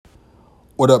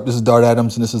What up? This is Dart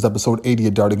Adams, and this is episode 80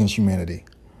 of Dart Against Humanity.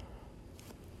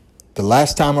 The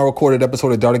last time I recorded an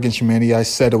episode of Dart Against Humanity, I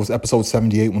said it was episode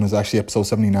 78 when it was actually episode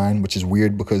 79, which is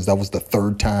weird because that was the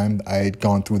third time I had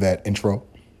gone through that intro.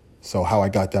 So how I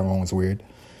got that wrong was weird.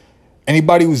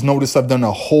 Anybody who's noticed I've done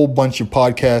a whole bunch of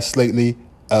podcasts lately.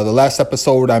 The last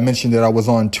episode I mentioned that I was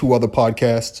on 2 other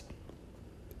podcasts.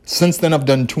 Since then, I've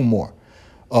done 2 more.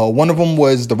 One of them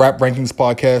was the Rap Rankings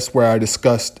podcast where I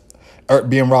discussed Eric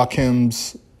B. and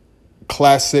Rakim's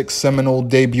classic seminal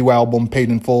debut album, Paid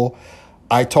in Full.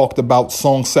 I talked about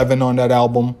Song 7 on that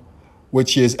album,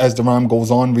 which is As the Rhyme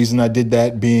Goes On. Reason I did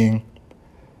that being,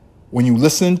 when you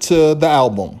listen to the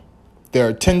album, there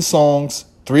are 10 songs,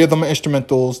 3 of them are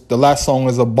instrumentals. The last song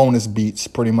is a bonus beats,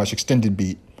 pretty much extended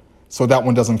beat. So that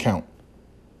one doesn't count.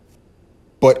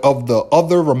 But of the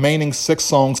other remaining 6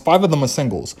 songs, 5 of them are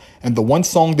singles. And the one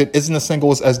song that isn't a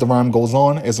single is As the Rhyme Goes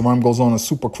On. As the Rhyme Goes On is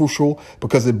super crucial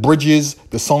because it bridges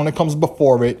the song that comes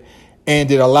before it, and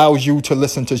it allows you to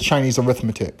listen to Chinese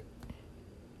arithmetic.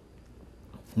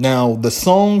 Now, the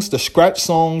scratch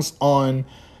songs on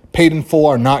Paid in Full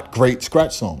are not great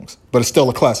scratch songs, but it's still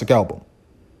a classic album.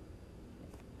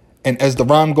 And As the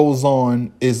Rhyme Goes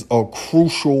On is a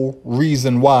crucial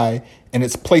reason why, and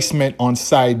its placement on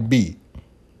side B.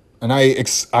 And I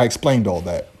explained all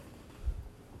that.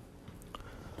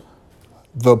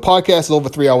 The podcast is over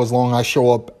 3 hours long. I show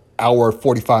up hour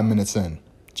 45 minutes in,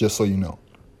 just so you know.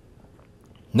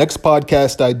 Next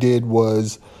podcast I did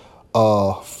was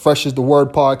Fresh is the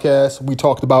Word podcast. We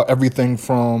talked about everything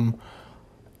from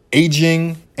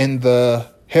aging in the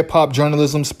hip-hop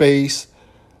journalism space,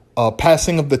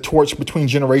 passing of the torch between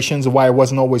generations and why it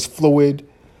wasn't always fluid.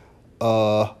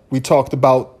 We talked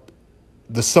about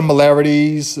the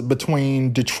similarities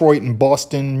between Detroit and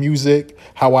Boston music,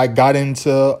 how I got into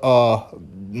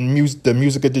the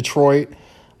music of Detroit.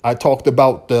 I talked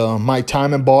about my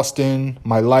time in Boston,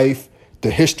 my life,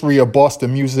 the history of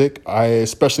Boston music. I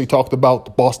especially talked about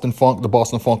the Boston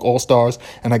Funk All-Stars,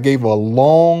 and I gave a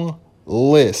long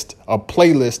list, a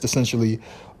playlist essentially,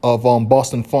 of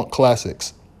Boston Funk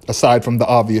classics, aside from the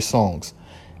obvious songs.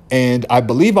 And I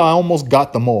believe I almost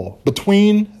got them all.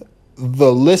 Between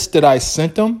the list that I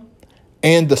sent them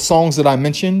and the songs that I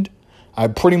mentioned, I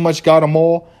pretty much got them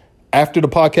all. After the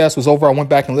podcast was over, I went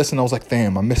back and listened. I was like,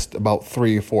 damn, I missed about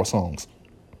 3 or 4 songs.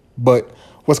 But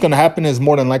what's going to happen is,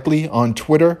 more than likely on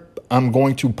Twitter, I'm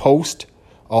going to post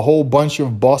a whole bunch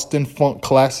of Boston Funk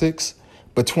classics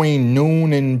between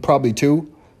noon and probably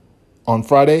 2 on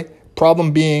Friday.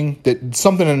 Problem being that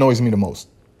something annoys me the most.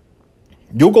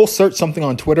 You'll go search something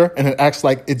on Twitter and it acts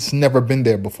like it's never been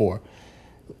there before.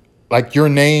 Like your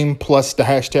name plus the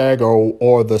hashtag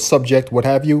or the subject, what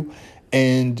have you.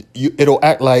 And it'll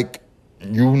act like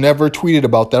you never tweeted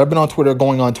about that. I've been on Twitter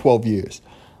going on 12 years.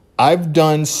 I've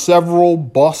done several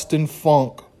Boston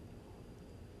Funk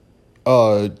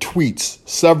tweets.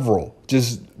 Several.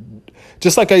 Just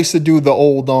like I used to do the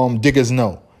old Diggers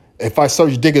Know. If I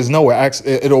search Diggers Know,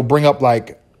 it'll bring up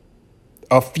like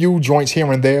a few joints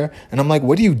here and there. And I'm like,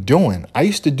 what are you doing? I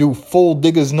used to do full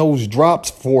Diggers Knows drops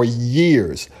for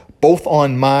years, both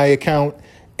on my account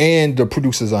and the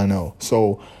producers I know.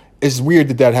 So it's weird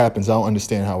that happens. I don't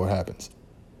understand how it happens.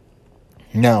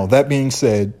 Now, that being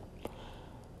said,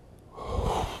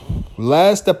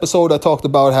 last episode I talked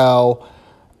about how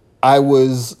I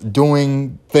was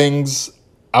doing things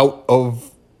out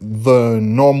of the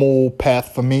normal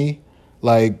path for me,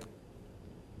 like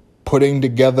putting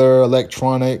together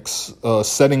electronics,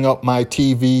 setting up my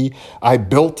TV. I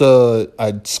built a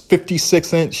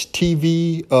 56-inch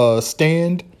TV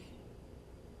stand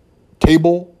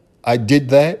table. I did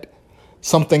that.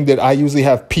 Something that I usually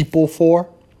have people for.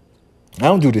 I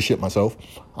don't do this shit myself.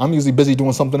 I'm usually busy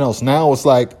doing something else. Now it's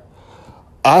like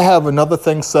I have another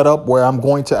thing set up where I'm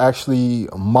going to actually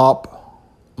mop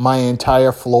my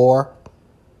entire floor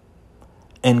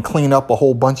and clean up a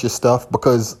whole bunch of stuff,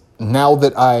 because now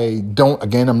that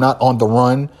I'm not on the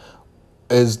run,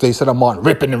 as they said, I'm on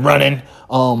ripping and running.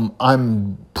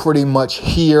 I'm pretty much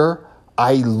here.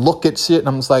 I look at shit and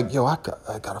I'm just like, yo, I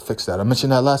gotta fix that. I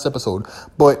mentioned that last episode,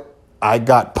 but I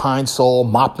got Pine Sol,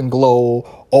 Mop and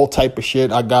Glow, all type of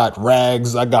shit. I got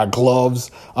rags. I got gloves.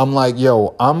 I'm like,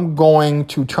 yo, I'm going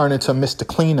to turn into Mr.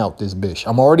 Clean out this bitch.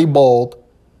 I'm already bald.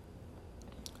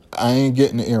 I ain't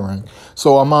getting the earring.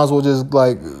 So I might as well just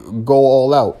like go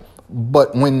all out.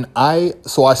 But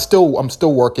I'm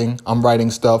still working. I'm writing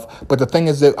stuff. But the thing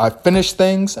is that I finish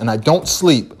things and I don't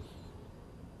sleep.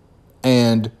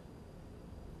 And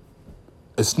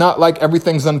it's not like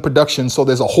everything's in production. So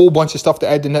there's a whole bunch of stuff to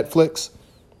add to Netflix.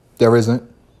 There isn't.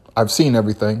 I've seen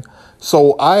everything.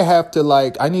 So I have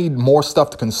to I need more stuff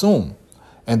to consume.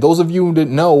 And those of you that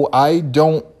know, I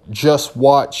don't just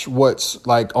watch what's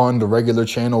like on the regular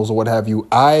channels or what have you.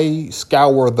 I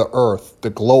scour the earth, the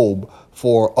globe,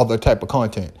 for other type of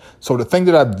content. So the thing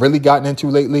that I've really gotten into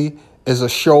lately is a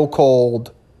show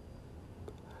called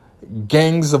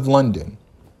Gangs of London.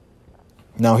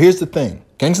 Now, here's the thing.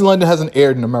 Gangs of London hasn't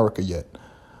aired in America yet,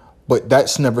 but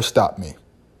that's never stopped me.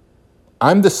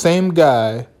 I'm the same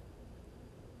guy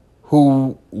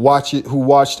who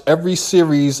watched every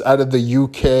series out of the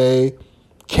UK,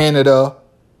 Canada,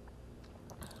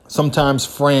 sometimes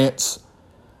France,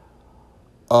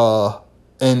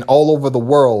 and all over the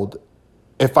world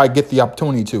if I get the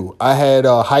opportunity to. I had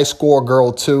High Score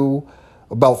Girl 2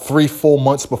 about 3 full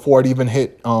months before it even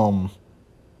hit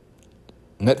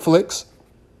Netflix.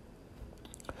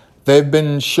 There have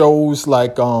been shows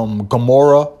like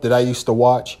Gomorrah that I used to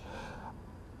watch.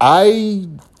 I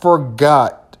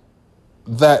forgot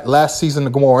that last season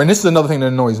of Gomorrah, and this is another thing that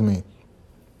annoys me.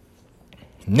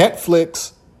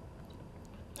 Netflix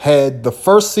had the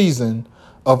first season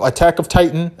of Attack of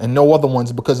Titan and no other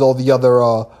ones because all the other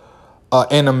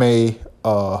anime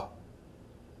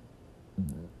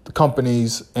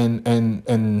companies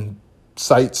and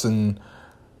sites and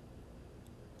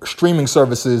streaming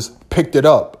services picked it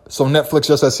up. So Netflix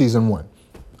just has season 1.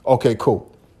 Okay,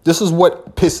 cool. This is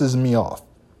what pisses me off.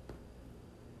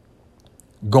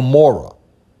 Gomorrah.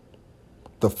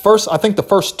 I think the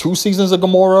first 2 seasons of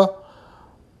Gomorrah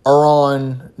are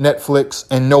on Netflix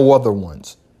and no other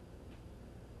ones.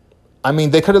 I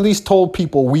mean, they could at least told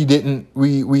people we didn't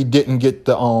get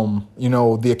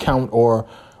the the account, or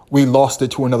we lost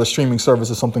it to another streaming service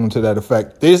or something to that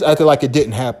effect. They just acted like it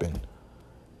didn't happen.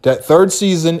 That 3rd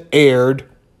season aired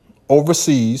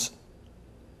overseas,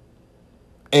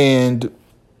 and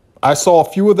I saw a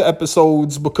few of the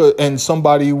episodes and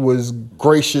somebody was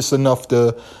gracious enough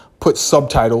to put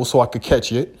subtitles so I could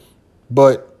catch it,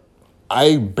 but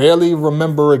I barely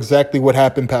remember exactly what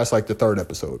happened past like the 3rd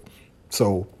episode.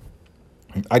 So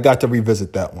I got to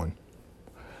revisit that one.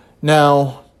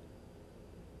 Now,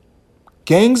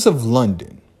 Gangs of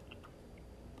London,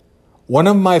 one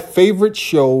of my favorite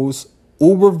shows,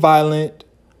 uber violent,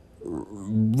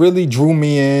 really drew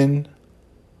me in.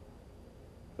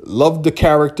 Loved the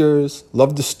characters,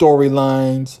 loved the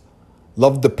storylines,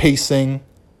 loved the pacing,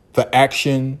 the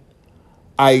action.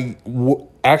 I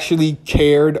actually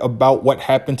cared about what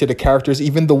happened to the characters,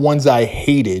 even the ones I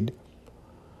hated,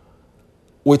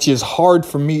 which is hard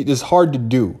for me. It's hard to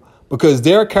do because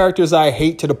there are characters I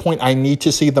hate to the point I need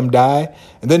to see them die.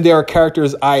 And then there are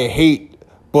characters I hate,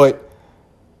 but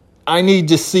I need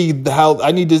to see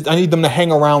I need them to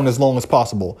hang around as long as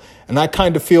possible. And I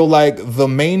kind of feel like the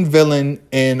main villain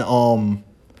in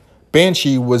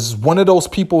Banshee was one of those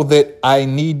people that I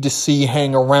need to see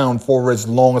hang around for as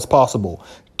long as possible.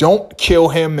 Don't kill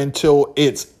him until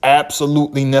it's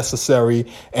absolutely necessary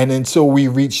and until we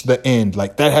reach the end.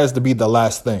 Like, that has to be the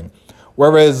last thing.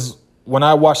 Whereas when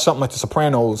I watch something like The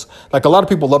Sopranos, like a lot of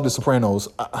people love The Sopranos,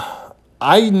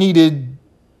 I needed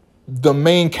the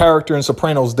main character in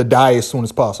Sopranos to die as soon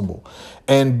as possible.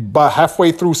 And by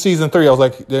halfway through season 3, I was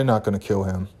like, they're not going to kill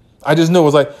him. I just knew it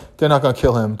was like, they're not going to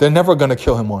kill him. They're never going to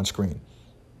kill him on screen.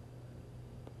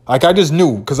 Like, I just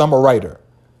knew because I'm a writer.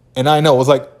 And I know it was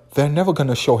like, they're never going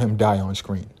to show him die on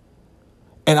screen.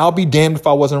 And I'll be damned if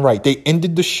I wasn't right. They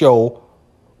ended the show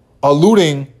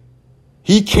alluding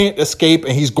he can't escape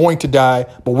and he's going to die,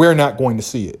 but we're not going to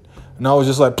see it. And I was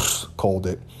just like, called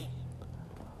it.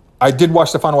 I did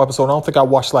watch the final episode. I don't think I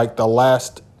watched like the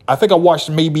last. I think I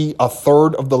watched maybe a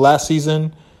third of the last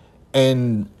season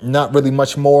and not really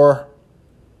much more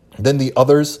than the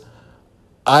others.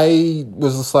 I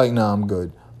was just like, nah, I'm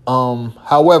good.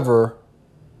 However,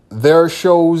 there are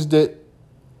shows that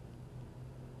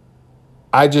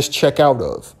I just check out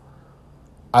of.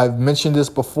 I've mentioned this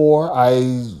before.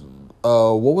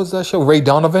 What was that show? Ray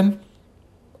Donovan.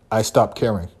 I stopped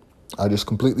caring. I just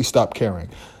completely stopped caring.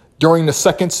 During the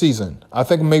 2nd season, I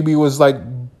think maybe it was like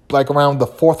around the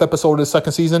 4th episode of the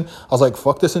 2nd season, I was like,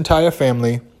 fuck this entire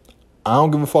family. I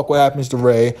don't give a fuck what happens to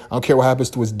Ray. I don't care what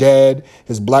happens to his dad,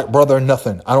 his black brother,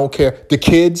 nothing. I don't care. The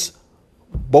kids,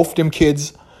 both them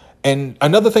kids. And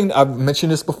another thing, I've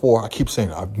mentioned this before. I keep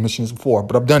saying I've mentioned this before,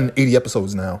 but I've done 80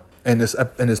 episodes now. And this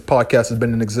podcast has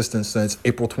been in existence since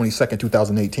April 22nd,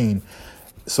 2018.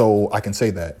 So I can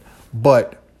say that.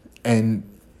 And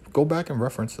go back and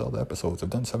reference all the episodes. I've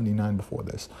done 79 before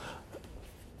this.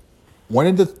 One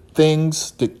of the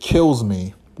things that kills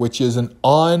me, which is an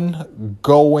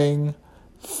ongoing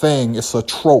thing, it's a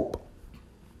trope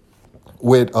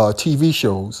with TV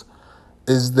shows,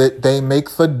 is that they make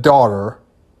the daughter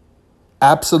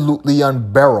absolutely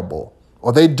unbearable.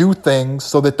 or they do things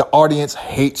so that the audience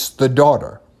hates the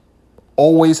daughter.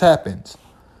 Always happens.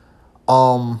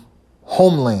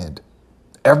 Homeland.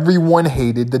 Everyone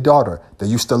hated the daughter. They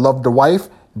used to love the wife,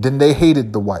 then they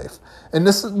hated the wife. And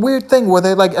this is a weird thing where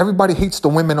they like everybody hates the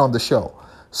women on the show.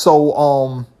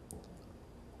 So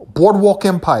Boardwalk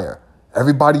Empire.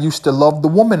 Everybody used to love the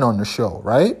woman on the show,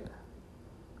 right?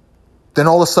 Then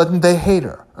all of a sudden they hate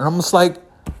her. And I'm just like,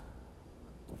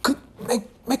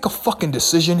 make a fucking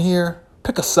decision here.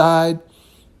 Pick a side.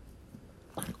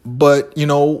 But, you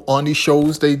know, on these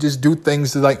shows, they just do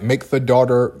things to like make the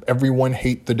daughter, everyone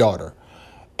hate the daughter.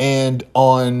 And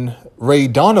on Ray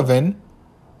Donovan,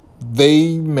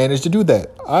 they managed to do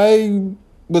that. I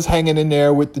was hanging in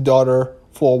there with the daughter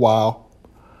for a while,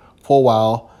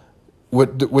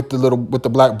 with the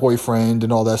black boyfriend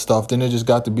and all that stuff. Then it just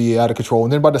got to be out of control.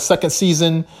 And then by the second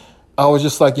season, I was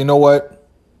just like, you know what?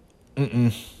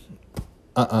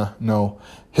 No.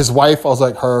 His wife, I was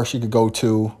like, she could go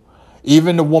too.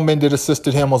 Even the woman that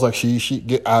assisted him, I was like, she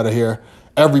get out of here.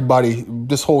 Everybody,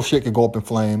 this whole shit could go up in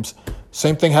flames.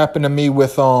 Same thing happened to me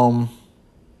with the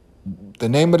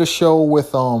name of the show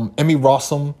with Emmy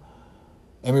Rossum.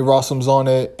 Emmy Rossum's on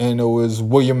it, and it was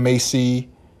William Macy.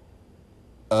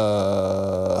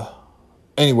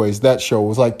 Anyways, that show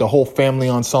was like the whole family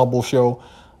ensemble show.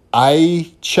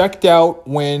 I checked out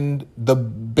when the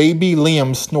baby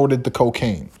Liam snorted the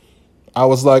cocaine. I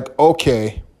was like,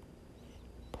 okay,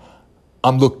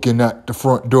 I'm looking at the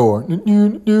front door.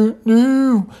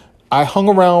 I hung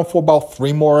around for about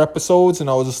 3 more episodes, and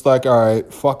I was just like, all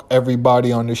right, fuck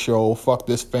everybody on the show. Fuck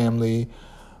this family.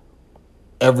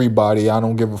 Everybody, I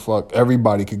don't give a fuck.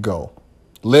 Everybody could go.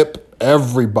 Lip,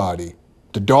 everybody.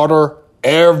 The daughter,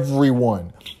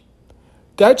 everyone.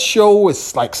 That show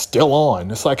is like still on.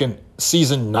 It's like in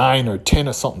season 9 or 10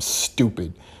 or something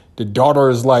stupid. The daughter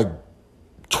is like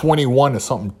 21 or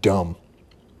something dumb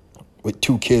with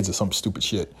 2 kids or some stupid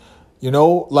shit. You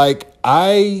know, like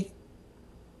I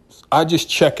just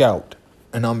check out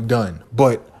and I'm done.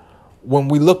 But when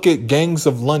we look at Gangs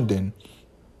of London,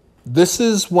 this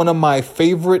is one of my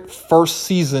favorite first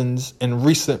seasons in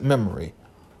recent memory.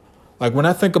 Like when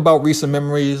I think about recent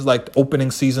memories, like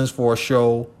opening seasons for a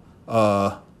show,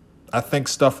 I think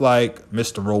stuff like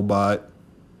Mr. Robot.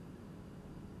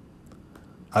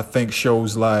 I think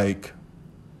shows like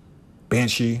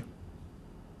Banshee.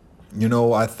 You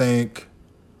know, I think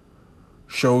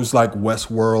shows like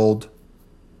Westworld,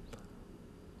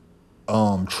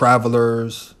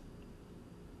 Travelers,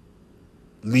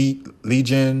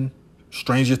 Legion,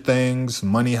 Stranger Things,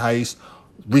 Money Heist,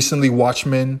 recently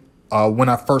Watchmen. When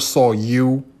I first saw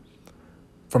You,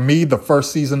 for me, the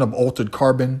first season of Altered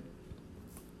Carbon,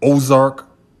 Ozark,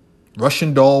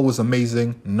 Russian Doll was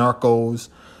amazing, Narcos,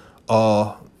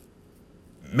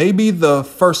 maybe the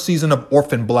first season of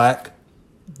Orphan Black.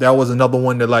 That was another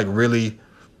one that like really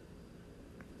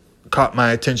caught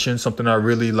my attention, something I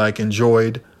really like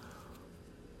enjoyed.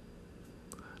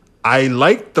 I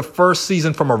liked the first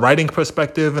season from a writing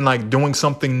perspective and like doing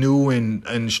something new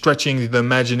and stretching the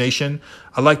imagination.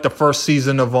 I liked the first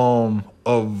season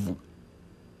of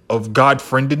God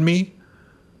Friended Me.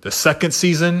 The second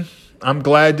season, I'm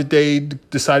glad that they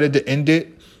decided to end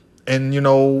it. And, you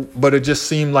know, but it just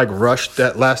seemed like rushed,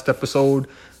 that last episode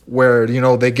where, you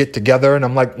know, they get together. And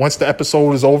I'm like, once the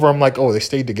episode is over, I'm like, oh, they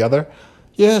stayed together?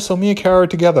 Yeah, so me and Kara are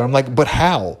together. I'm like, but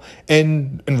how?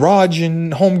 And Raj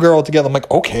and Homegirl together. I'm like,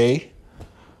 okay.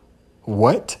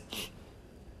 What?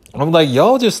 I'm like,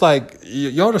 y'all just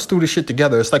do this shit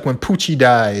together. It's like when Poochie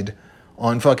died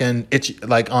on fucking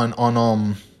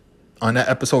on that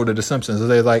episode of The Simpsons.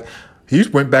 They're like, he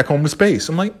just went back home to space.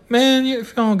 I'm like, man, if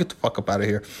you don't get the fuck up out of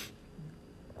here.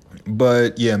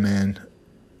 But yeah, man,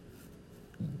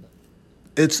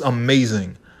 it's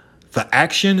amazing. The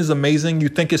action is amazing. You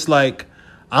think it's like,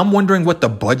 I'm wondering what the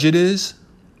budget is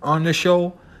on this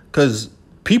show, because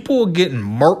people are getting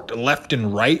murked left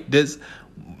and right. There's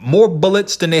more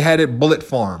bullets than they had at Bullet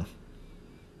Farm.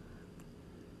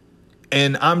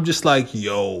 And I'm just like,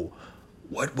 yo,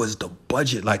 what was the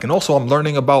budget like? And also I'm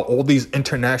learning about all these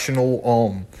international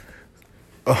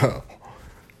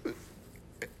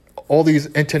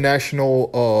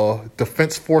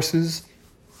defense forces.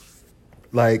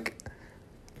 Like,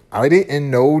 I didn't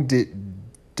know the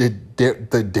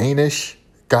Danish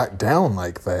got down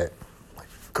like that. Like,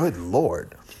 good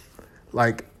Lord.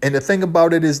 Like, and the thing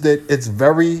about it is that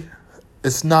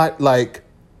it's not like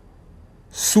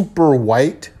super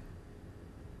white.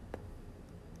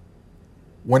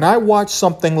 When I watch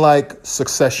something like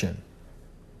Succession,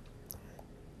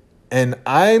 and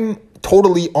I'm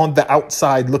totally on the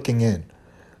outside looking in,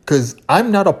 because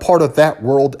I'm not a part of that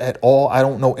world at all. I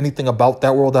don't know anything about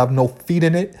that world. I have no feet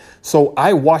in it. So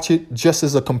I watch it just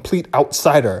as a complete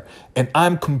outsider, and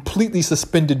I'm completely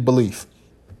suspended belief.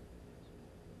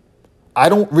 I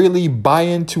don't really buy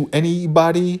into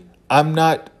anybody. I'm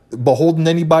not beholden to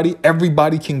anybody.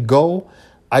 Everybody can go.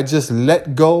 I just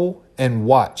let go and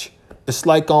watch. It's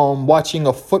like watching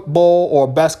a football or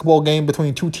a basketball game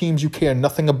between two teams you care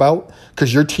nothing about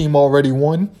because your team already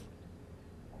won.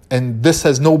 And this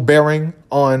has no bearing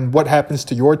on what happens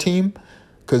to your team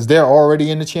because they're already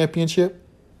in the championship,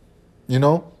 you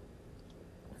know?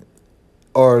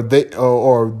 Or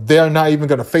they're not even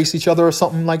going to face each other or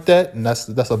something like that. And that's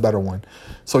a better one.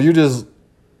 So you just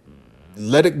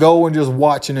let it go and just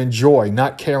watch and enjoy,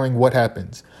 not caring what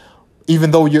happens.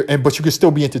 Even though but you can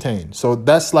still be entertained. So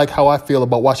that's like how I feel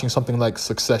about watching something like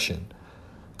Succession.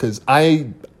 Because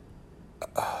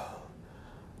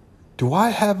do I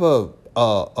have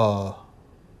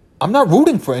I'm not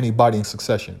rooting for anybody in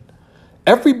Succession.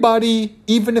 Everybody,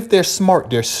 even if they're smart,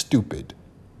 they're stupid.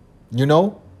 You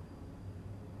know?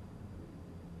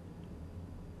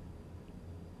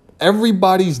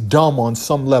 Everybody's dumb on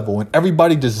some level, and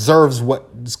everybody deserves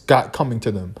what's got coming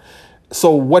to them.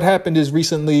 So what happened is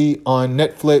recently on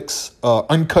Netflix,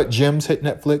 Uncut Gems hit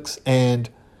Netflix, and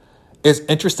it's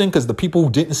interesting because the people who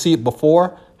didn't see it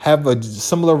before have a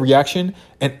similar reaction,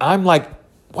 and I'm like,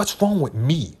 what's wrong with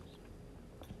me?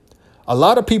 A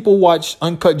lot of people watch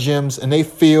Uncut Gems and they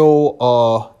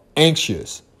feel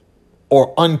anxious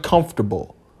or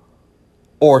uncomfortable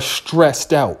or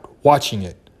stressed out watching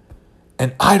it.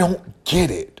 And I don't get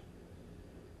it.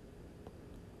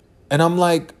 And I'm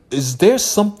like, is there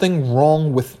something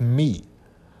wrong with me?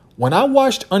 When I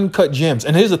watched Uncut Gems,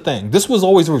 and here's the thing, this was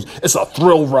always, it's a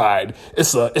thrill ride.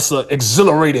 It's a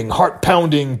exhilarating, heart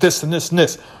pounding, this and this and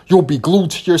this. You'll be glued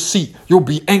to your seat. You'll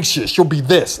be anxious. You'll be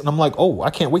this. And I'm like, oh,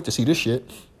 I can't wait to see this shit.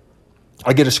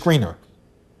 I get a screener.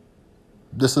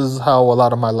 This is how a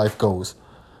lot of my life goes.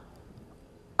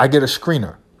 I get a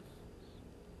screener.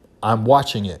 I'm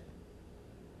watching it.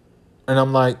 And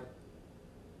I'm like,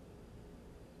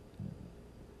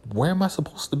 where am I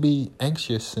supposed to be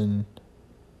anxious and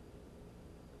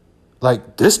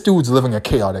like, this dude's living a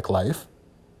chaotic life.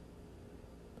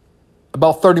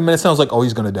 About 30 minutes in, I was like, oh,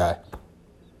 he's going to die.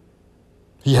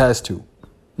 He has to.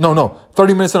 No.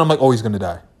 30 minutes in, I'm like, oh, he's going to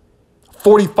die.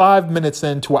 45 minutes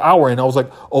into an hour in, I was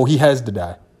like, oh, he has to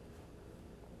die.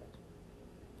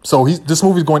 So this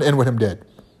movie's going to end with him dead.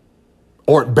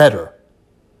 Or better.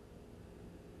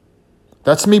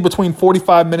 That's me between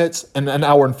 45 minutes and an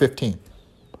hour and 15.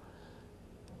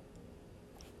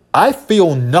 I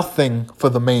feel nothing for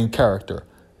the main character.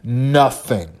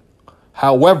 Nothing.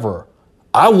 However,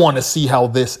 I want to see how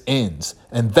this ends.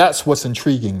 And that's what's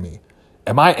intriguing me.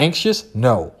 Am I anxious?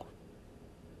 No.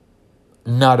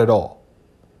 Not at all.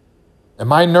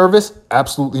 Am I nervous?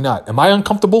 Absolutely not. Am I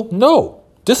uncomfortable? No.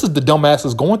 This is the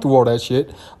dumbasses going through all that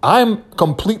shit. I'm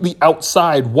completely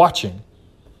outside watching.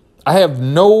 I have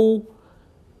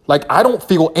I don't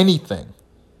feel anything.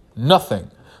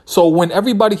 Nothing. So when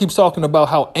everybody keeps talking about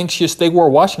how anxious they were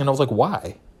watching, and I was like,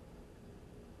 why?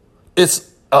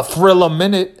 It's a thrill a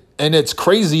minute, and it's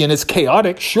crazy, and it's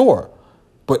chaotic, sure.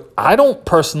 But I don't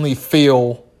personally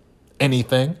feel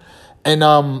anything. And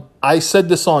I said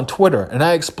this on Twitter, and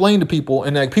I explained to people,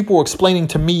 and people were explaining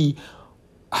to me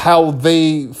how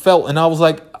they felt. And I was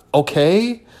like,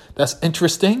 okay, that's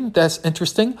interesting.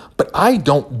 But I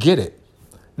don't get it.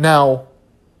 Now,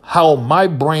 how my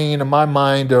brain and my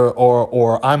mind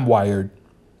or I'm wired,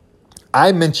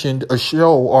 I mentioned a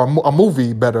show or a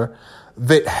movie better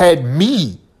that had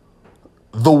me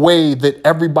the way that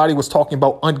everybody was talking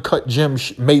about Uncut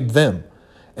Gems made them.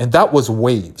 And that was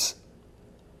Waves.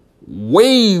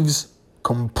 Waves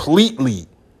completely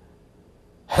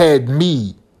had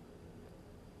me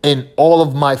in all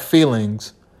of my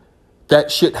feelings.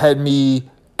 That shit had me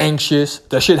anxious.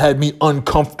 That shit had me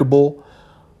uncomfortable.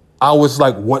 I was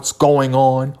like, what's going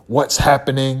on? What's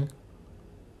happening?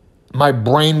 My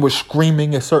brain was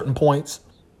screaming at certain points.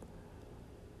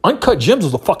 Uncut Gems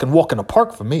was a fucking walk in the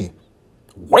park for me.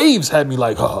 Waves had me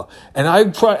like, and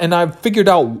I figured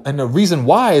out, and the reason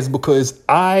why is because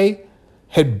I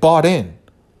had bought in.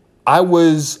 I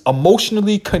was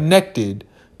emotionally connected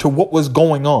to what was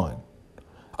going on.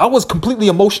 I was completely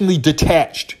emotionally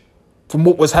detached from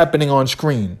what was happening on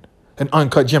screen in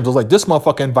Uncut Gems. I was like, this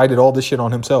motherfucker invited all this shit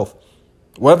on himself.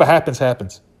 Whatever happens,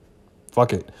 happens.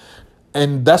 Fuck it.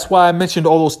 And that's why I mentioned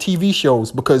all those TV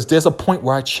shows, because there's a point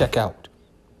where I check out.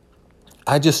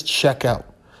 I just check out.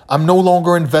 I'm no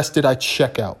longer invested. I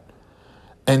check out.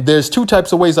 And there's two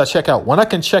types of ways I check out. One, I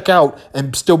can check out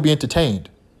and still be entertained.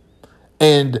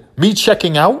 And me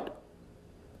checking out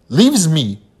leaves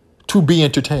me to be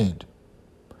entertained.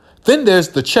 Then there's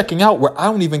the checking out where I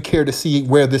don't even care to see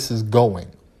where this is going.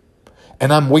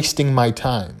 And I'm wasting my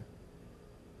time.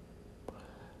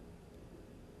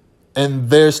 And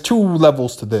there's two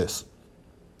levels to this.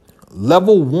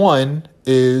 Level one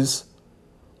is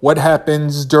what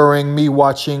happens during me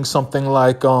watching something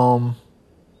like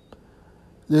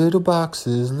Little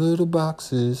Boxes, Weeds.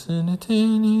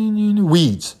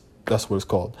 That's what it's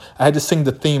called. I had to sing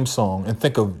the theme song and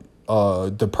think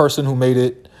of the person who made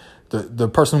it, the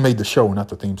person who made the show, not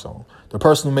the theme song. The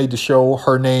person who made the show,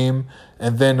 her name,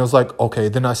 and then it was like, okay,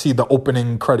 then I see the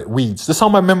opening credit, Weeds. This is how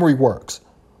my memory works.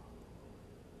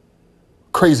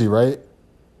 Crazy, right?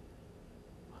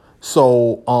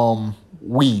 So,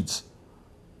 Weeds.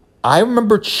 I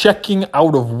remember checking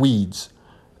out of Weeds.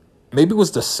 Maybe it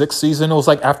was the 6th season. It was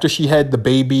like after she had the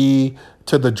baby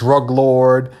to the drug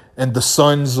lord and the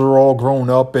sons are all grown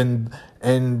up and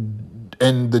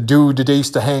the dude that they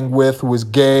used to hang with who was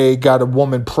gay got a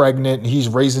woman pregnant and he's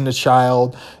raising a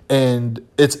child. And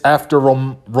it's after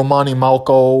Romani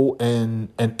Malco and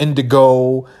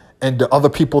Indigo and the other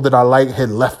people that I like had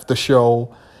left the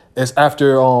show. It's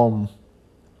after homegirl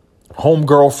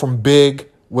from Big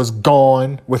was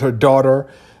gone with her daughter.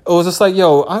 It was just like,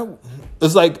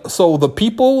 it's like, so the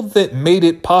people that made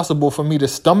it possible for me to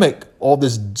stomach all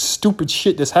this stupid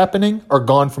shit that's happening are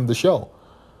gone from the show.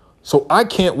 So I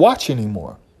can't watch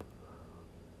anymore.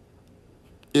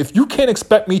 If you can't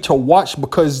expect me to watch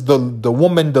because the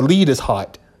woman, the lead is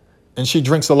hot and she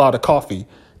drinks a lot of coffee,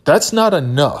 that's not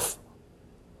enough.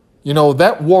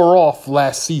 That wore off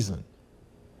last season.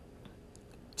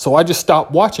 So I just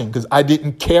stopped watching because I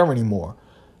didn't care anymore.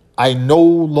 I no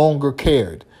longer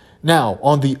cared. Now,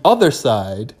 on the other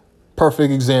side,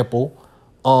 perfect example,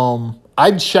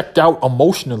 I checked out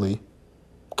emotionally,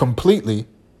 completely,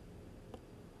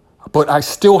 but I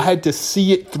still had to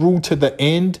see it through to the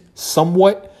end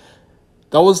somewhat.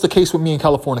 That was the case with me in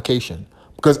Californication,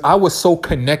 because I was so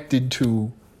connected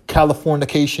to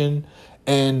Californication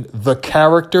and the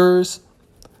characters.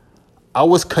 I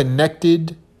was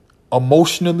connected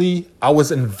emotionally. I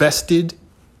was invested,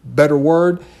 better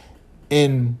word,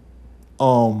 in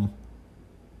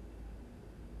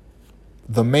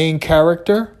the main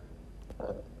character,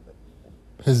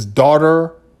 his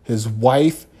daughter, his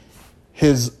wife,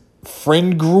 his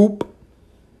friend group,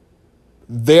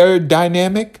 their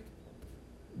dynamic.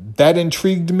 That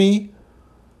intrigued me.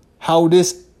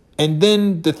 And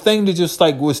then the thing that just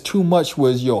was too much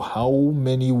was, how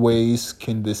many ways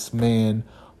can this man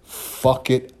fuck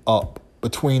it up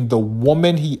between the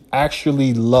woman he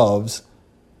actually loves,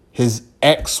 his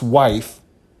ex-wife?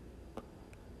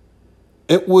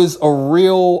 It was a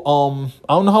real,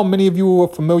 I don't know how many of you are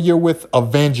familiar with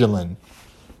Evangeline.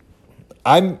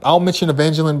 I'll mention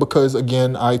Evangeline because,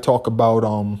 again, I talk about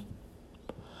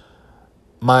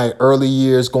my early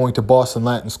years going to Boston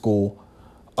Latin School.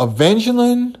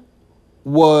 Evangeline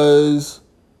was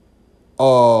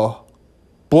a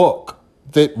book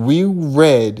that we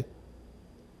read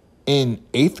in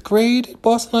 8th grade at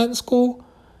Boston Latin School.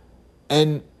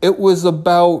 And it was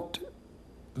about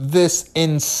this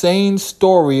insane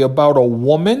story about a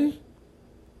woman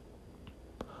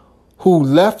who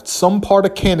left some part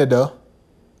of Canada,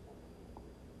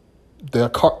 the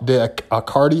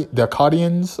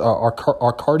Arcadians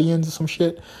or some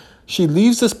shit. She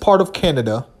leaves this part of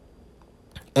Canada,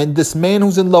 and this man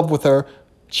who's in love with her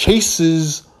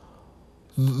chases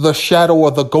the shadow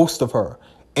or the ghost of her.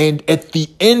 And at the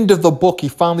end of the book, he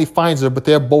finally finds her, but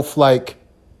they're both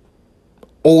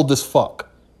old as fuck.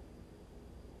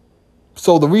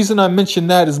 So the reason I mention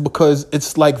that is because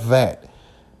it's like that.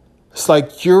 It's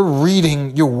like you're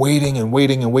reading, you're waiting and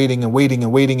waiting and waiting and waiting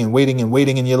and waiting and waiting and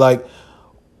waiting. And you're like,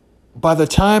 by the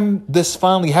time this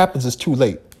finally happens, it's too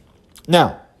late.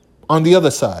 Now, on the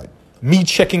other side, me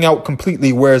checking out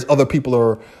completely, whereas other people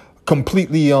are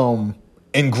completely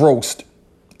engrossed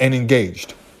and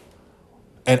engaged.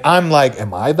 And I'm like,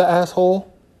 am I the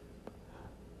asshole?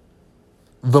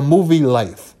 The movie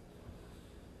Life.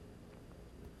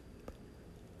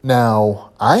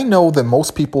 Now, I know that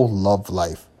most people love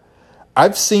Life.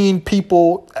 I've seen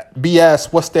people be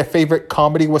asked what's their favorite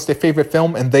comedy, what's their favorite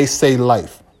film, and they say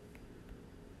Life.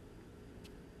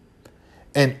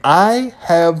 And I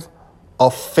have a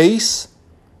face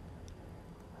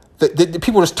that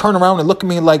people just turn around and look at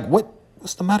me like,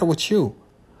 what's the matter with you?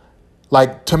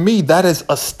 To me, that is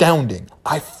astounding.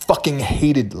 I fucking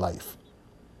hated Life.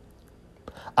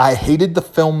 I hated the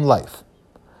film Life.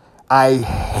 I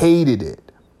hated it.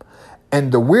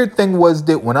 And the weird thing was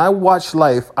that when I watched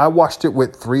Life, I watched it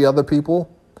with 3 other people.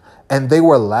 and they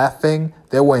were laughing.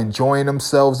 They were enjoying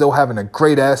themselves. They were having a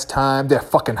great ass time. They're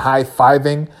fucking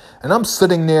high-fiving. And I'm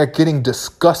sitting there getting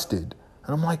disgusted.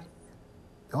 And I'm like,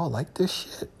 y'all like this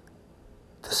shit?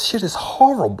 This shit is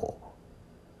horrible.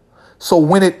 So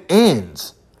when it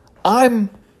ends, I'm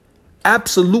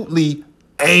absolutely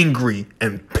angry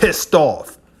and pissed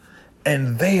off.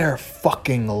 And they are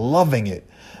fucking loving it.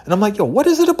 And I'm like, yo, what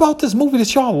is it about this movie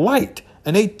that y'all liked?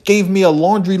 And they gave me a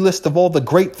laundry list of all the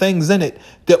great things in it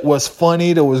that was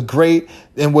funny, that was great,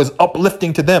 and was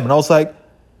uplifting to them. And I was like,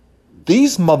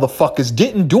 these motherfuckers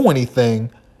didn't do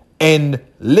anything and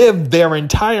lived their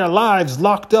entire lives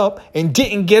locked up and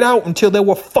didn't get out until they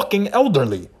were fucking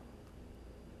elderly.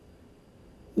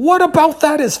 What about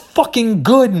that is fucking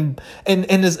good and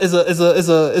is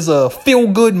a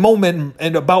feel good moment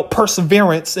and about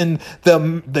perseverance and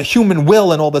the human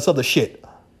will and all this other shit?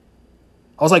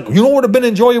 I was like, you know what would have been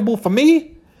enjoyable for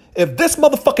me? If this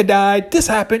motherfucker died, this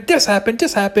happened. It's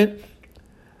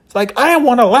like, I didn't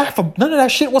want to laugh. None of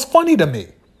that shit was funny to me.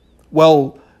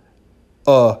 Well,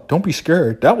 don't be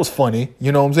scared. That was funny.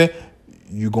 You know what I'm saying?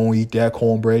 You gonna eat that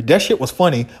cornbread. That shit was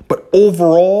funny. But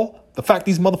overall, the fact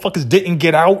these motherfuckers didn't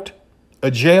get out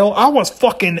of jail, I was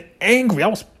fucking angry. I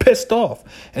was pissed off.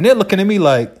 And they're looking at me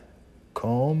like,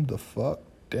 calm the fuck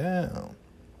down.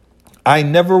 I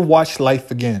never watched Life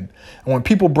again. And when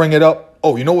people bring it up,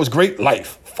 oh, you know what's great?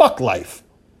 Life. Fuck Life.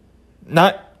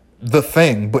 Not The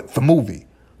Thing, but the movie.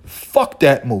 Fuck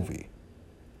that movie.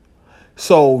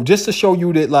 So just to show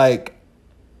you that, like,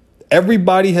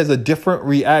 everybody has a different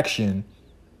reaction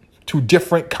to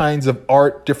different kinds of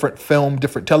art, different film,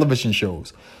 different television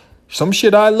shows. Some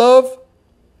shit I love,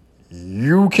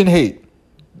 you can hate.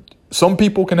 Some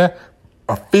people can have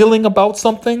a feeling about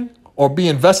something or be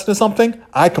invested in something,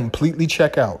 I completely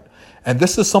check out. And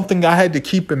this is something I had to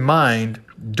keep in mind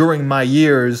during my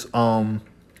years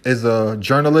as a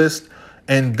journalist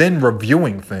and then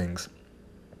reviewing things.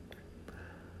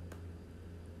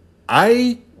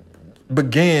 I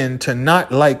began to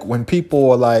not like when people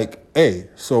are like, hey,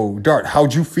 so Dart,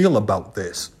 how'd you feel about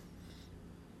this?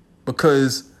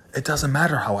 Because it doesn't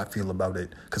matter how I feel about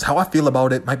it. Because how I feel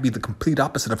about it might be the complete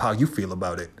opposite of how you feel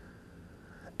about it.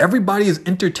 Everybody is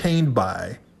entertained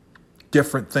by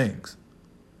different things.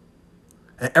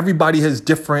 And everybody has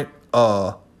different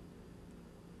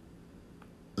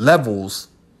levels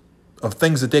of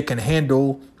things that they can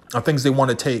handle or things they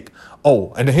want to take.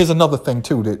 Oh, and here's another thing,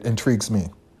 too, that intrigues me.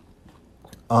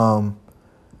 I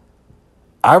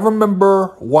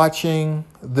remember watching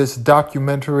this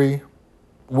documentary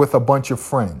with a bunch of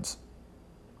friends.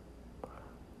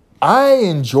 I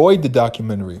enjoyed the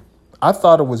documentary. I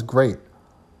thought it was great.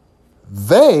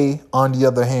 They, on the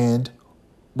other hand,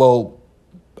 well,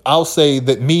 I'll say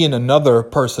that me and another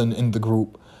person in the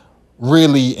group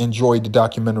really enjoyed the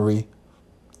documentary,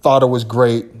 thought it was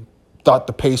great, thought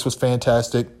the pace was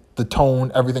fantastic, the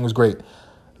tone, everything was great.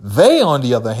 They, on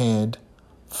the other hand,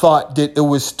 thought that it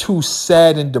was too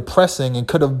sad and depressing and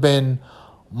could have been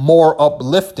more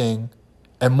uplifting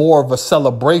and more of a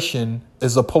celebration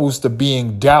as opposed to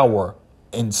being dour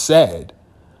and sad.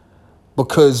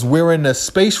 Because we're in a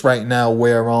space right now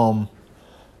where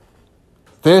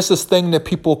there's this thing that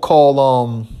people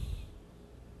call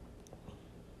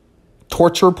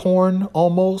torture porn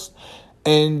almost.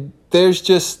 And there's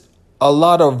just a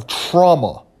lot of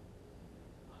trauma.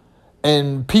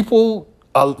 And people,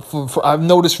 I've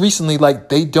noticed recently, like,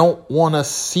 they don't want to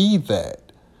see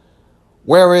that.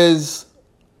 Whereas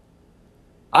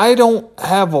I don't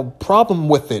have a problem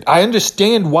with it. I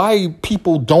understand why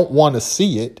people don't want to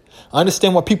see it. I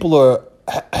understand why people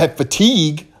have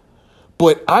fatigue,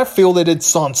 but I feel that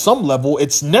it's on some level,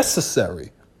 it's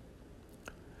necessary.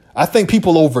 I think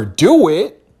people overdo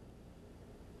it,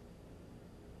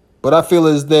 but I feel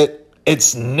is that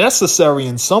it's necessary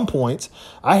in some points.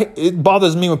 It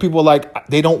bothers me when people are like,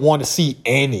 they don't want to see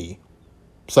any.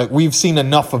 It's like, we've seen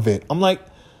enough of it. I'm like,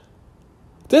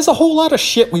 there's a whole lot of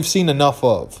shit we've seen enough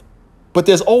of, but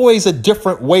there's always a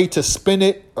different way to spin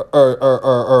it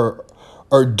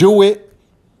or do it,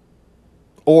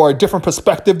 or a different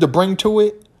perspective to bring to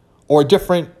it, or a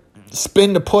different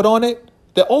spin to put on it.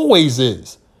 There always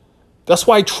is. That's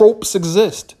why tropes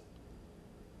exist.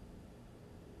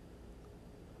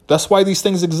 That's why these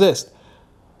things exist.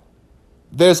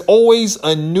 There's always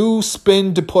a new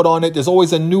spin to put on it. There's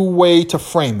always a new way to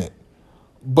frame it.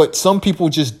 But some people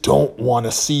just don't want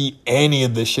to see any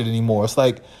of this shit anymore. It's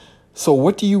like, so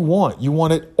what do you want? You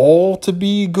want it all to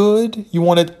be good? You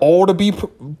want it all to be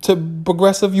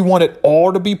progressive? You want it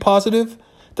all to be positive?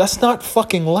 That's not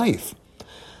fucking life.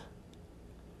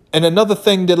 And another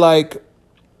thing that, like,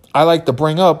 I like to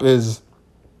bring up is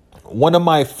one of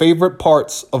my favorite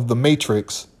parts of The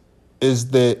Matrix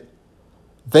is that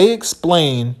they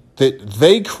explain that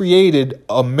they created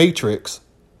a Matrix,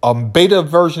 a beta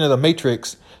version of the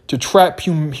Matrix, to trap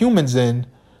humans in,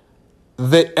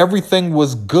 that everything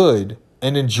was good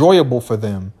and enjoyable for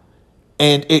them.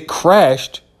 And it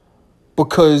crashed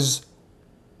because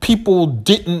people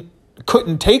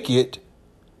couldn't take it,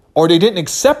 or they didn't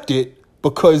accept it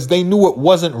because they knew it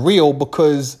wasn't real,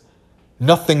 because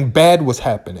nothing bad was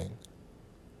happening.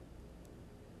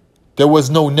 There was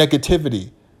no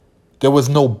negativity. There was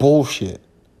no bullshit.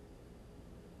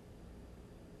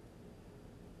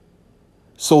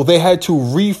 So they had to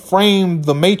reframe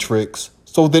the Matrix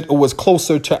so that it was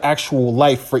closer to actual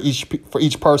life for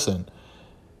each person.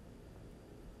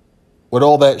 With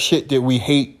all that shit that we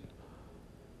hate,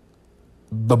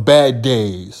 the bad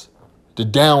days, the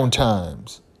down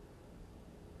times,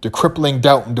 the crippling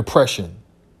doubt and depression,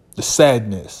 the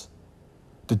sadness,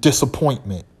 the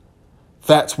disappointment.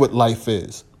 That's what life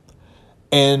is.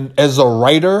 And as a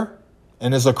writer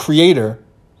and as a creator,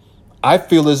 I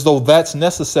feel as though that's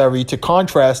necessary to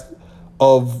contrast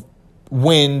of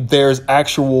when there's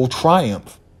actual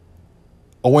triumph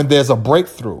or when there's a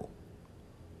breakthrough.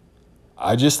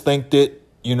 I just think that,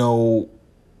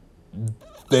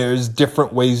 there's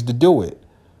different ways to do it.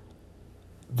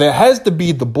 There has to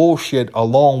be the bullshit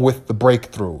along with the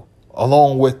breakthrough,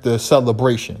 along with the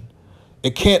celebration.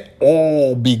 It can't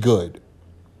all be good.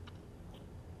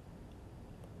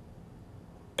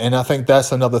 And I think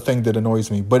that's another thing that annoys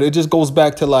me. But it just goes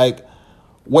back to like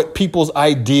what people's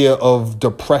idea of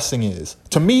depressing is.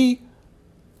 To me,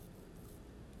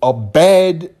 a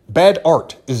bad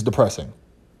art is depressing.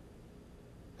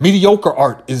 Mediocre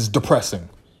art is depressing.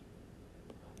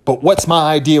 But what's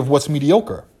my idea of what's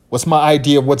mediocre? What's my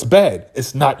idea of what's bad?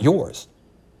 It's not yours.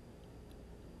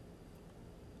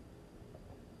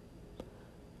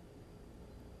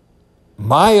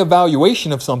 My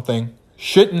evaluation of something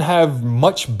shouldn't have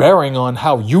much bearing on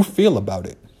how you feel about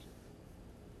it.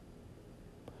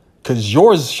 Because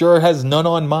yours sure has none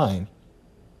on mine.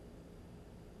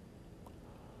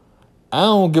 I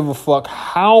don't give a fuck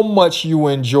how much you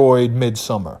enjoyed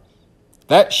Midsummer.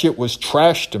 That shit was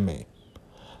trash to me.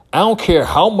 I don't care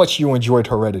how much you enjoyed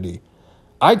Heredity.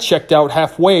 I checked out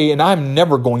halfway and I'm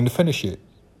never going to finish it.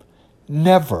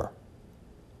 Never.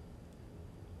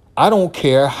 I don't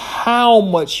care how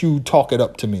much you talk it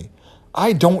up to me.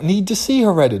 I don't need to see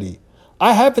Heredity.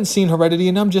 I haven't seen Heredity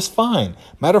and I'm just fine.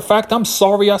 Matter of fact, I'm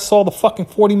sorry I saw the fucking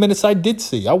 40 minutes I did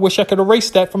see. I wish I could erase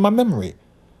that from my memory.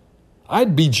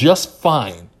 I'd be just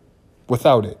fine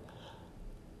without it.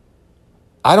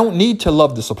 I don't need to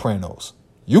love The Sopranos.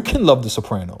 You can love The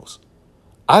Sopranos.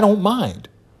 I don't mind.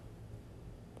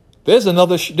 There's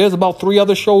about 3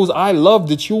 other shows I love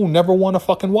that you'll never want to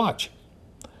fucking watch.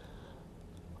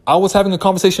 I was having a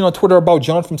conversation on Twitter about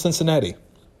John from Cincinnati.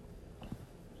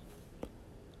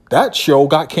 That show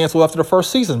got canceled after the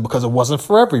first season because it wasn't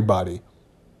for everybody.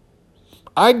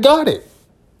 I got it.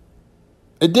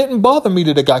 It didn't bother me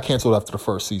that it got canceled after the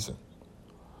first season.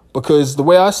 Because the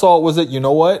way I saw it was that, you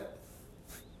know what?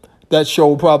 That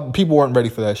show, people weren't ready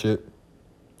for that shit.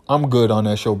 I'm good on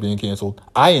that show being canceled.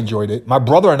 I enjoyed it. My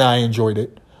brother and I enjoyed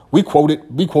it. We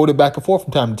quoted back and forth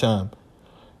from time to time.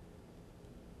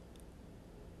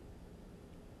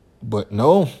 But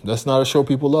no, that's not a show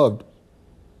people loved.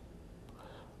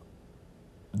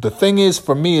 The thing is,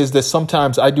 for me, is that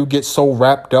sometimes I do get so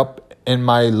wrapped up in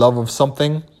my love of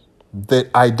something that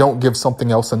I don't give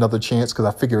something else another chance because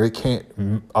I figure it can't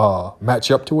match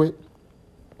up to it.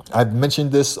 I've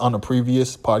mentioned this on a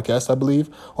previous podcast, I believe,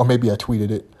 or maybe I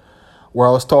tweeted it, where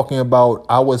I was talking about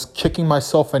I was kicking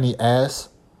myself in the ass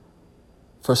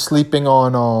for sleeping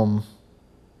on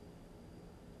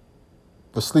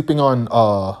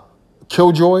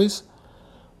Killjoys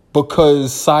because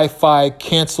Sci-Fi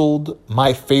canceled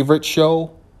my favorite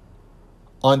show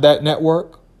on that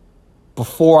network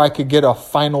before I could get a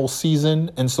final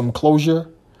season and some closure,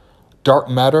 Dark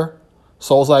Matter.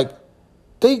 So I was like,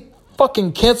 they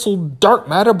fucking canceled Dark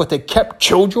Matter, but they kept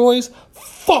Killjoys?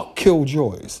 Fuck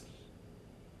Killjoys.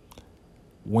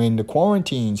 When the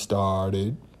quarantine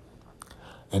started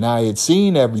and I had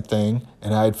seen everything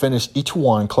and I had finished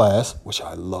Ichiwan Class, which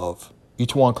I love.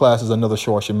 Ichiwan Class is another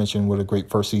show I should mention with a great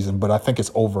first season, but I think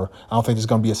it's over. I don't think there's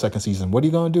going to be a second season. What are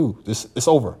you going to do? It's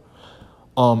over.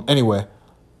 Anyway,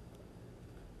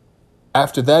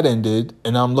 after that ended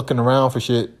and I'm looking around for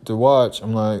shit to watch,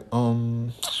 I'm like,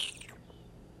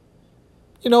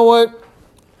 you know what?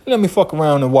 Let me fuck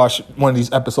around and watch one of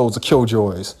these episodes of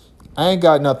Killjoys. I ain't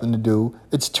got nothing to do.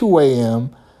 It's 2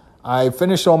 a.m. I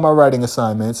finished all my writing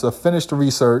assignments. I finished the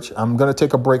research. I'm going to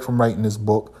take a break from writing this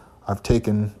book. I've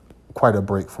taken quite a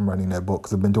break from writing that book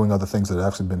because I've been doing other things that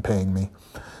have actually been paying me.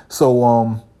 So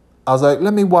I was like,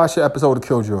 let me watch an episode of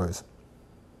Killjoys.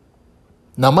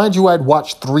 Now, mind you, I'd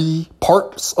watched 3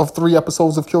 parts of 3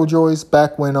 episodes of Killjoys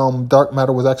back when Dark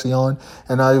Matter was actually on.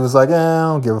 And I was like, I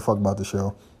don't give a fuck about the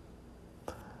show.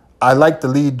 I like the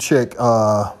lead chick,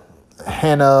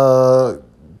 Hannah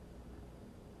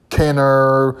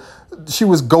Kanner. She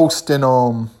was Ghost in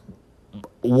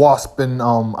Wasp and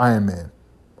Iron Man.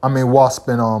 I mean, Wasp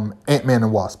and Ant-Man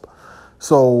and Wasp.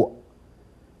 So,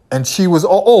 and she was,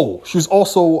 she was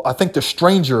also, I think, The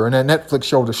Stranger in that Netflix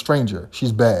show, The Stranger.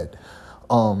 She's bad.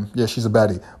 Yeah, she's a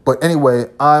baddie. But anyway,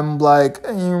 I'm like,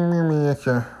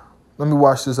 okay, let me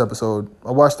watch this episode.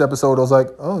 I watched the episode. I was like,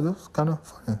 oh, this is kind of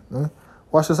funny.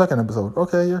 Watch the second episode.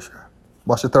 Okay, yeah, sure.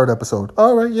 Watch the third episode.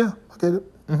 All right, yeah, I get it.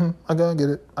 I gotta get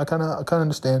it. I kind of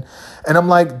understand. And I'm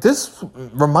like, this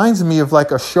reminds me of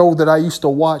like a show that I used to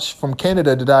watch from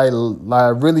Canada that I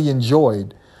really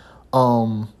enjoyed.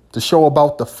 The show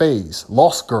about the Fays,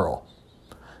 Lost Girl.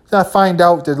 I find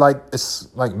out that like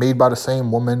it's like made by the same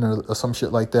woman or some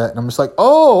shit like that, and I'm just like,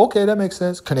 oh, okay, that makes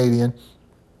sense, Canadian.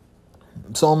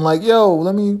 So I'm like, yo,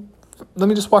 let me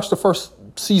just watch the first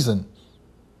season.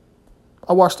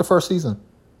 I watched the first season,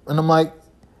 and I'm like,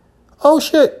 oh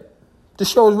shit, this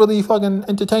show is really fucking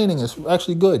entertaining. It's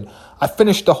actually good. I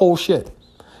finished the whole shit,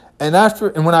 and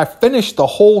when I finished the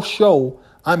whole show,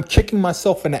 I'm kicking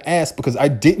myself in the ass because I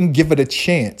didn't give it a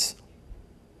chance.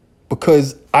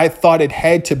 Because I thought it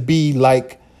had to be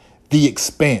like The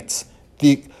Expanse.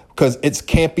 Because it's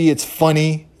campy, it's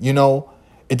funny,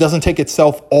 It doesn't take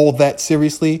itself all that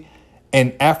seriously.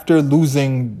 And after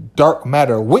losing Dark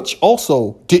Matter, which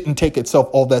also didn't take itself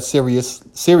all that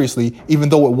seriously, even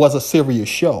though it was a serious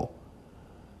show,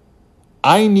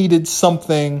 I needed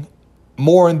something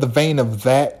more in the vein of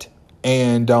that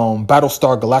and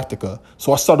Battlestar Galactica.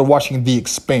 So I started watching The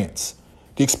Expanse.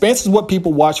 The Expanse is what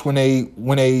people watch when they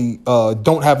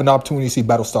don't have an opportunity to see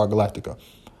Battlestar Galactica.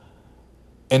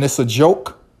 And it's a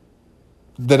joke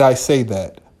that I say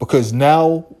that because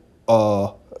now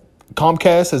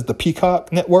Comcast has the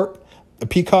Peacock network, the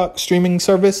Peacock streaming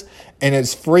service, and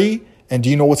it's free. And do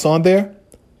you know what's on there?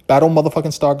 Battle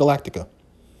motherfucking Star Galactica.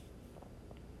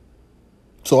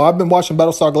 So I've been watching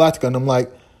Battlestar Galactica and I'm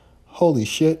like, holy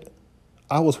shit,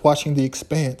 I was watching The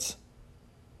Expanse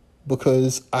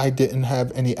because I didn't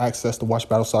have any access to watch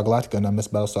Battlestar Galactica and I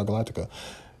missed Battlestar Galactica.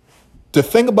 The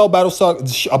thing about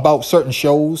about certain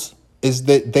shows is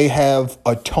that they have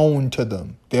a tone to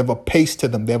them. They have a pace to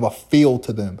them. They have a feel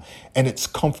to them. And it's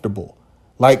comfortable.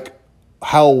 Like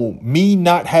how me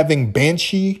not having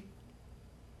Banshee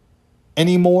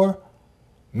anymore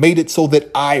made it so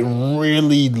that I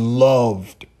really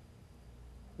loved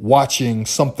watching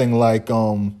something like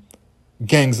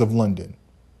Gangs of London.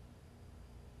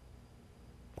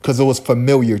 Because it was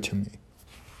familiar to me.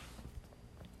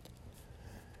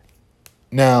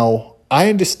 Now, I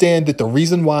understand that the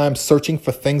reason why I'm searching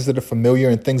for things that are familiar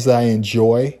and things that I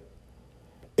enjoy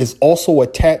is also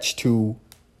attached to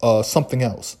something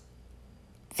else.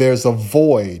 There's a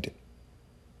void.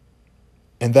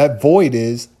 And that void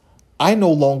is I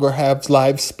no longer have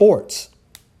live sports.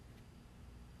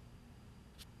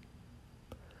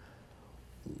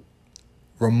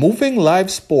 Removing live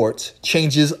sports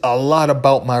changes a lot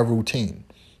about my routine.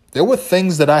 There were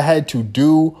things that I had to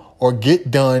do or get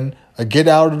done or get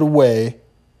out of the way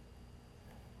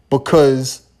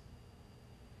because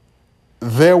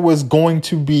there was going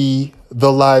to be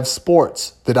the live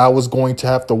sports that I was going to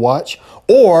have to watch,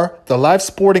 or the live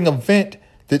sporting event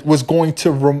that was going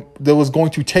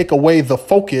to take away the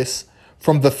focus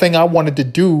from the thing I wanted to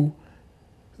do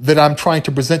that I'm trying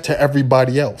to present to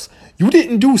everybody else. You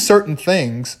didn't do certain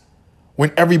things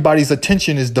when everybody's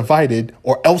attention is divided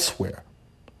or elsewhere.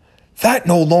 That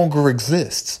no longer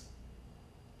exists.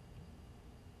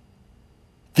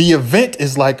 The event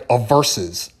is like a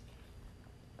versus.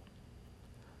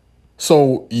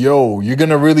 So, you're going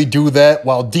to really do that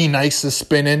while D-Nice is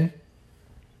spinning?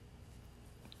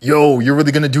 You're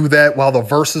really going to do that while the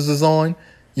versus is on?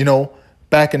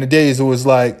 Back in the days, it was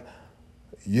like,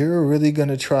 you're really going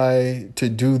to try to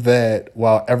do that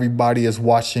while everybody is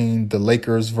watching the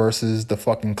Lakers versus the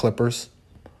fucking Clippers?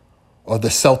 Or the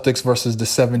Celtics versus the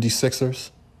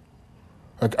 76ers?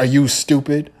 Like, are you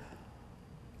stupid?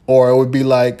 Or it would be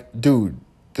like, dude,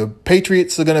 the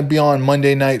Patriots are going to be on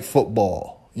Monday Night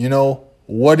Football.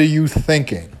 What are you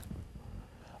thinking?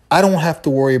 I don't have to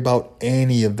worry about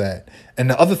any of that. And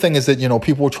the other thing is that,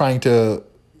 people are trying to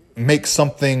make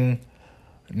something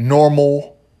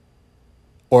normal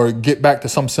or get back to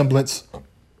some semblance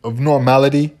of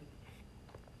normality.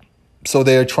 So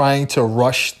they're trying to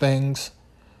rush things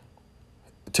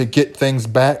to get things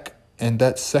back. And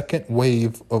that second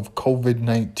wave of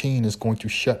COVID-19 is going to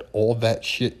shut all that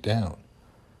shit down.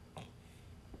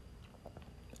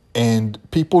 And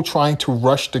people trying to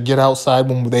rush to get outside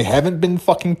when they haven't been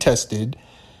fucking tested.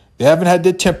 They haven't had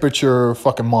their temperature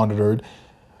fucking monitored.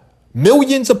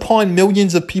 Millions upon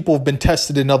millions of people have been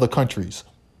tested in other countries.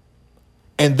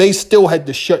 And they still had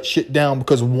to shut shit down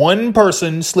because one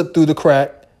person slipped through the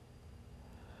crack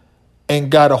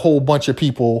and got a whole bunch of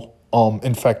people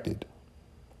infected.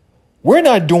 We're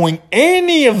not doing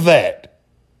any of that.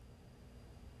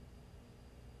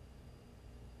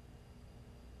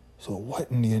 So what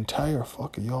in the entire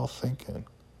fuck are y'all thinking?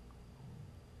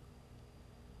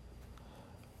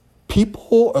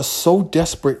 People are so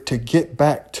desperate to get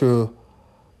back to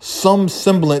some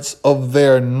semblance of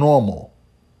their normal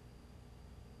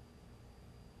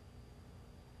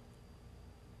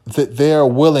that they're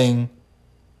willing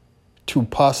to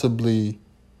possibly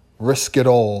risk it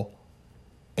all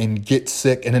and get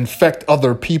sick and infect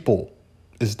other people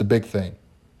is the big thing.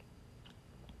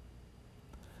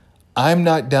 I'm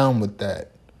not down with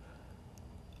that.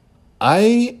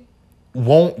 I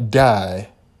won't die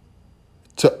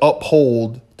to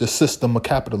uphold the system of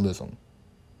capitalism.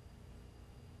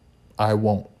 I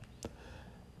won't.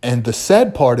 And the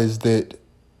sad part is that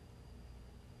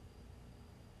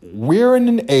we're in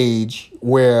an age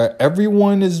where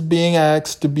everyone is being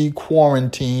asked to be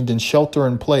quarantined and shelter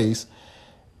in place,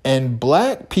 and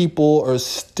black people are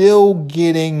still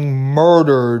getting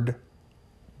murdered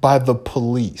by the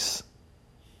police.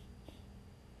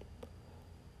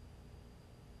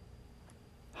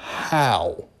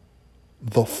 How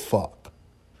the fuck?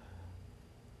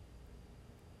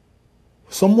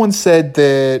 Someone said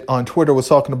that on Twitter was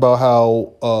talking about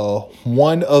how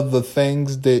one of the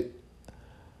things that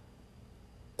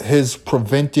has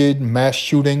prevented mass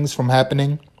shootings from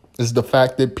happening is the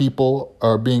fact that people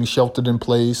are being sheltered in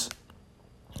place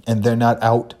and they're not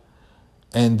out.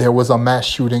 And there was a mass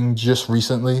shooting just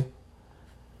recently.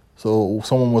 So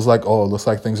someone was like, oh, it looks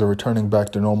like things are returning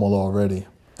back to normal already.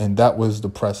 And that was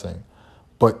depressing.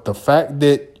 But the fact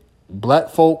that black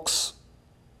folks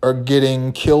are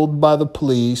getting killed by the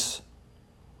police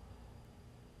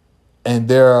and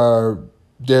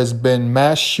there's been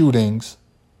mass shootings,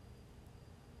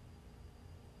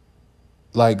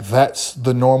 like that's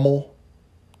the normal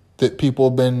that people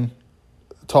have been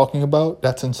talking about,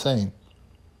 that's insane.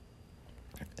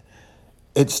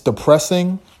 It's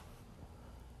depressing,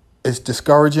 it's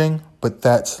discouraging, but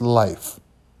that's life.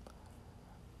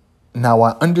 Now,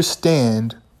 I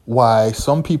understand why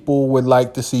some people would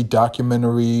like to see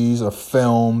documentaries or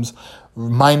films,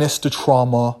 minus the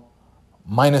trauma,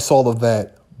 minus all of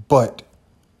that, but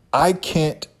I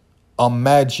can't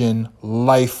imagine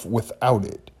life without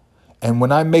it. And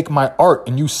when I make my art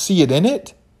and you see it in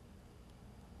it,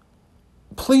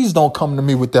 please don't come to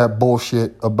me with that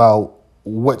bullshit about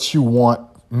what you want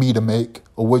me to make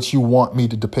or what you want me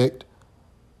to depict.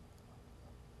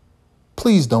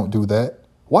 Please don't do that.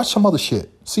 Watch some other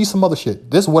shit. See some other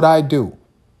shit. This is what I do.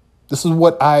 This is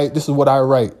what I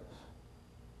write.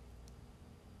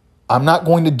 I'm not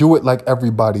going to do it like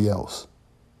everybody else.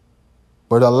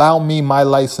 But allow me my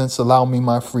license, allow me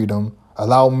my freedom,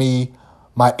 allow me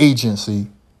my agency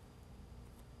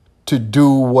to do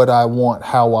what I want,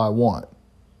 how I want.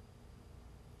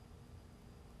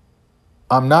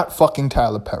 I'm not fucking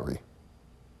Tyler Perry.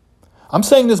 I'm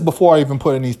saying this before I even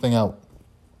put anything out.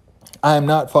 I am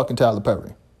not fucking Tyler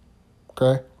Perry.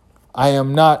 Okay? I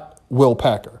am not Will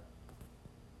Packer.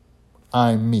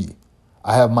 I'm me.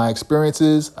 I have my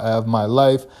experiences. I have my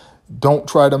life. Don't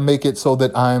try to make it so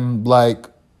that I'm like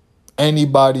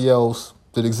anybody else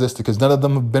that existed, because none of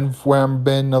them have been where I've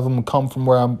been. None of them have come from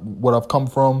what I've come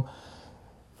from.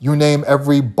 You name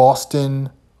every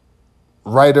Boston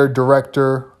writer,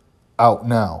 director out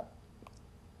now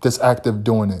that's active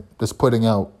doing it, that's putting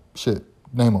out shit.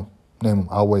 Name them.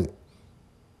 I'll wait.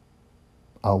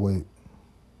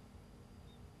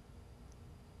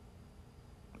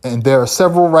 And there are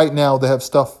several right now that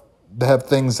have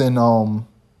things in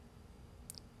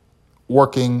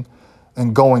working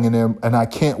and going in them, and I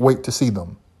can't wait to see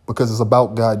them because it's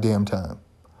about goddamn time.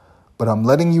 But I'm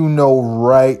letting you know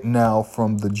right now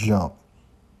from the jump.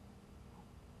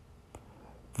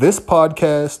 This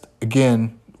podcast,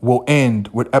 again, will end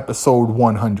with episode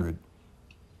 100.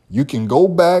 You can go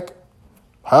back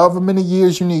however many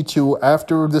years you need to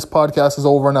after this podcast is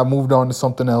over and I moved on to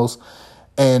something else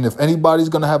And if anybody's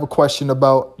going to have a question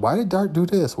about why did Dart do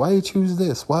this? Why did he choose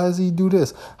this? Why does he do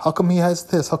this? How come he has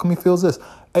this? How come he feels this?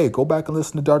 Hey, go back and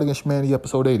listen to Dart Against Humanity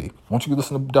episode 80. Why don't you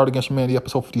listen to Dart Against Humanity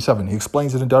episode 57? He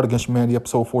explains it in Dart Against Humanity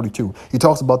episode 42. He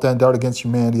talks about that in Dart Against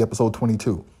Humanity episode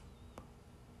 22.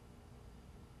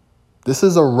 This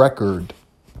is a record.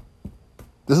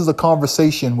 This is a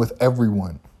conversation with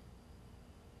everyone.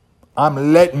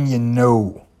 I'm letting you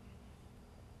know.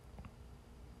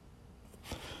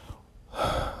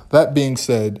 That being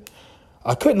said,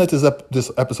 I couldn't let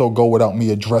this episode go without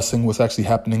me addressing what's actually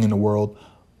happening in the world.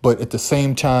 But at the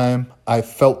same time, I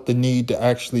felt the need to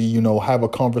actually, have a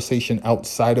conversation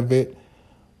outside of it,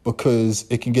 because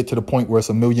it can get to the point where it's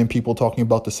a million people talking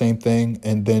about the same thing,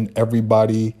 and then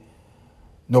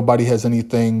nobody has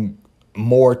anything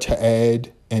more to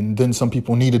add, and then some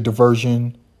people need a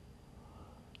diversion,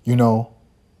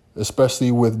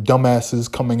 especially with dumbasses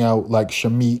coming out like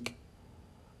Shamik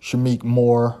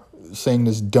Moore saying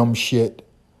this dumb shit.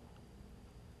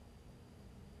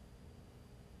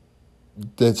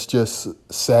 That's just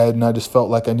sad, and I just felt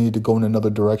like I needed to go in another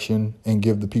direction and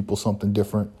give the people something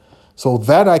different. So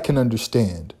that I can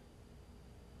understand.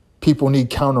 People need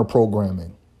counter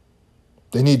programming.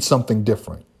 They need something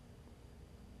different.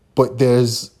 But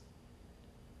there's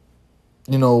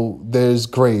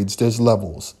grades, there's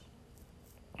levels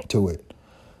to it.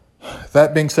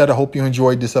 That being said, I hope you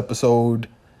enjoyed this episode.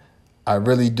 I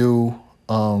really do.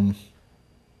 I'm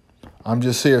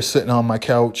just here sitting on my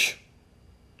couch,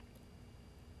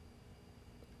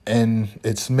 and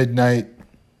it's midnight.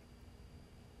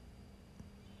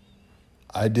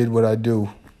 I did what I do.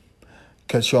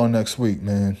 Catch y'all next week,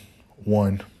 man.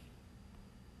 1.